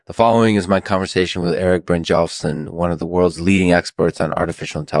The following is my conversation with Erik Brynjolfsson, one of the world's leading experts on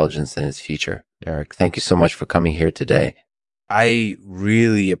artificial intelligence and its future. Erik, thank you so much for coming here today. I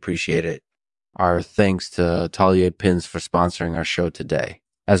really appreciate it. Our thanks to Talier Pins for sponsoring our show today.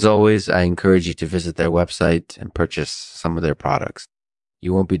 As always, I encourage you to visit their website and purchase some of their products.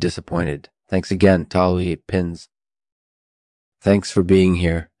 You won't be disappointed. Thanks again, Talier Pins. Thanks for being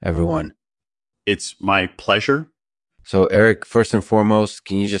here, everyone. It's my pleasure. So, Erik, first and foremost,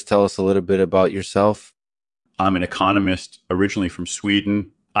 can you just tell us a little bit about yourself? I'm an economist originally from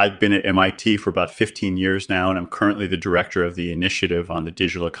Sweden. I've been at MIT for about 15 years now, and I'm currently the director of the initiative on the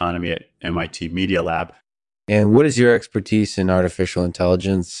digital economy at MIT Media Lab. And what is your expertise in artificial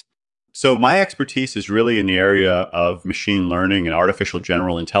intelligence? So my expertise is really in the area of machine learning and artificial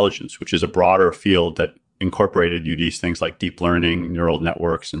general intelligence, which is a broader field that incorporated these things like deep learning, neural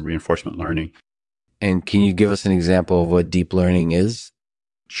networks, and reinforcement learning. And can you give us an example of what deep learning is?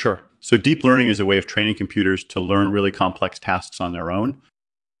 Sure. So deep learning is a way of training computers to learn really complex tasks on their own.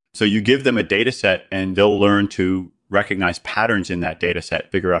 So you give them a data set and they'll learn to recognize patterns in that data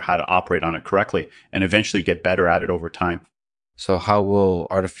set, figure out how to operate on it correctly, and eventually get better at it over time. So how will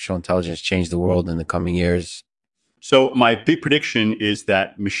artificial intelligence change the world in the coming years? So my big prediction is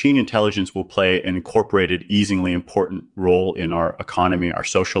that machine intelligence will play an incorporated, easingly important role in our economy, our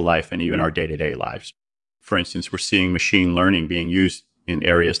social life, and even our day-to-day lives. For instance, we're seeing machine learning being used in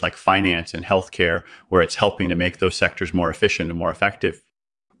areas like finance and healthcare, where it's helping to make those sectors more efficient and more effective.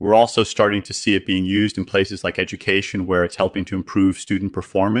 We're also starting to see it being used in places like education, where it's helping to improve student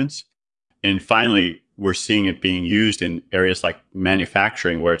performance. And finally, we're seeing it being used in areas like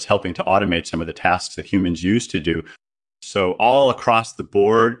manufacturing, where it's helping to automate some of the tasks that humans used to do. So all across the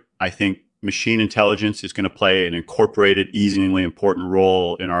board, I think machine intelligence is going to play an incorporated, easingly important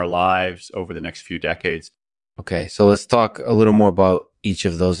role in our lives over the next few decades. Okay, so let's talk a little more about each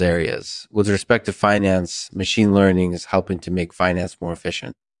of those areas. With respect to finance, machine learning is helping to make finance more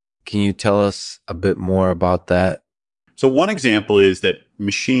efficient. Can you tell us a bit more about that? So one example is that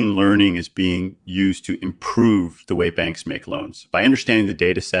machine learning is being used to improve the way banks make loans. By understanding the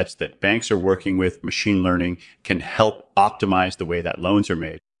data sets that banks are working with, machine learning can help optimize the way that loans are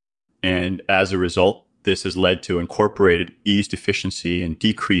made. And as a result, this has led to incorporated eased efficiency and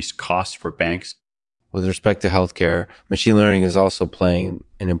decreased costs for banks. With respect to healthcare, machine learning is also playing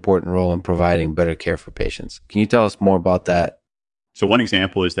an important role in providing better care for patients. Can you tell us more about that? So one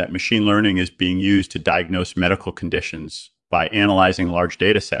example is that machine learning is being used to diagnose medical conditions. By analyzing large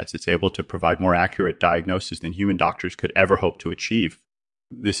data sets, it's able to provide more accurate diagnosis than human doctors could ever hope to achieve.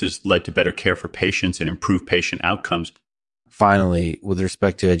 This has led to better care for patients and improved patient outcomes. Finally, with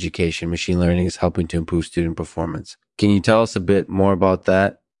respect to education, machine learning is helping to improve student performance. Can you tell us a bit more about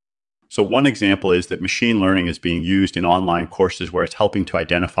that? So one example is that machine learning is being used in online courses where it's helping to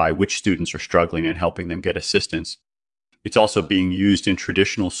identify which students are struggling and helping them get assistance. It's also being used in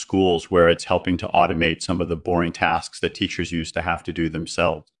traditional schools where it's helping to automate some of the boring tasks that teachers used to have to do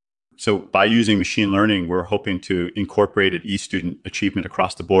themselves. So by using machine learning, we're hoping to incorporate e-student achievement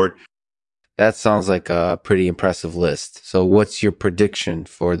across the board. That sounds like a pretty impressive list. So what's your prediction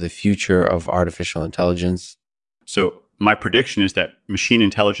for the future of artificial intelligence? So my prediction is that machine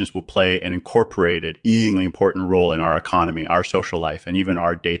intelligence will play an incorporated, easingly important role in our economy, our social life, and even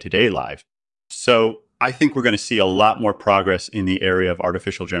our day-to-day lives. So I think we're going to see a lot more progress in the area of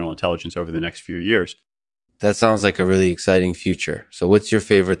artificial general intelligence over the next few years. That sounds like a really exciting future. So what's your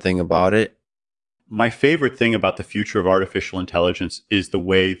favorite thing about it? My favorite thing about the future of artificial intelligence is the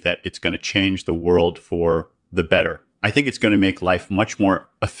way that it's going to change the world for the better. I think it's going to make life much more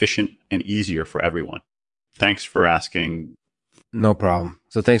efficient and easier for everyone. Thanks for asking. No problem.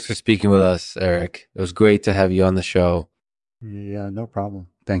 So thanks for speaking with us, Erik. It was great to have you on the show. Yeah, no problem.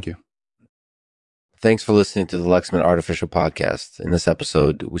 Thank you. Thanks for listening to the Lexman Artificial Podcast. In this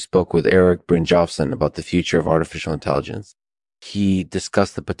episode, we spoke with Erik Brynjolfsson about the future of artificial intelligence. He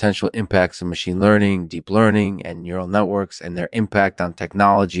discussed the potential impacts of machine learning, deep learning, and neural networks and their impact on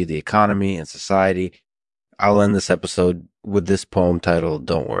technology, the economy, and society. I'll end this episode with this poem titled,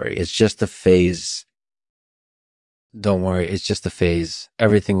 Don't Worry, It's Just a Phase. Don't worry, it's just a phase.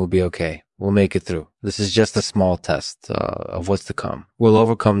 Everything will be okay. We'll make it through. This is just a small test of what's to come. We'll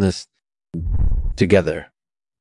overcome this together.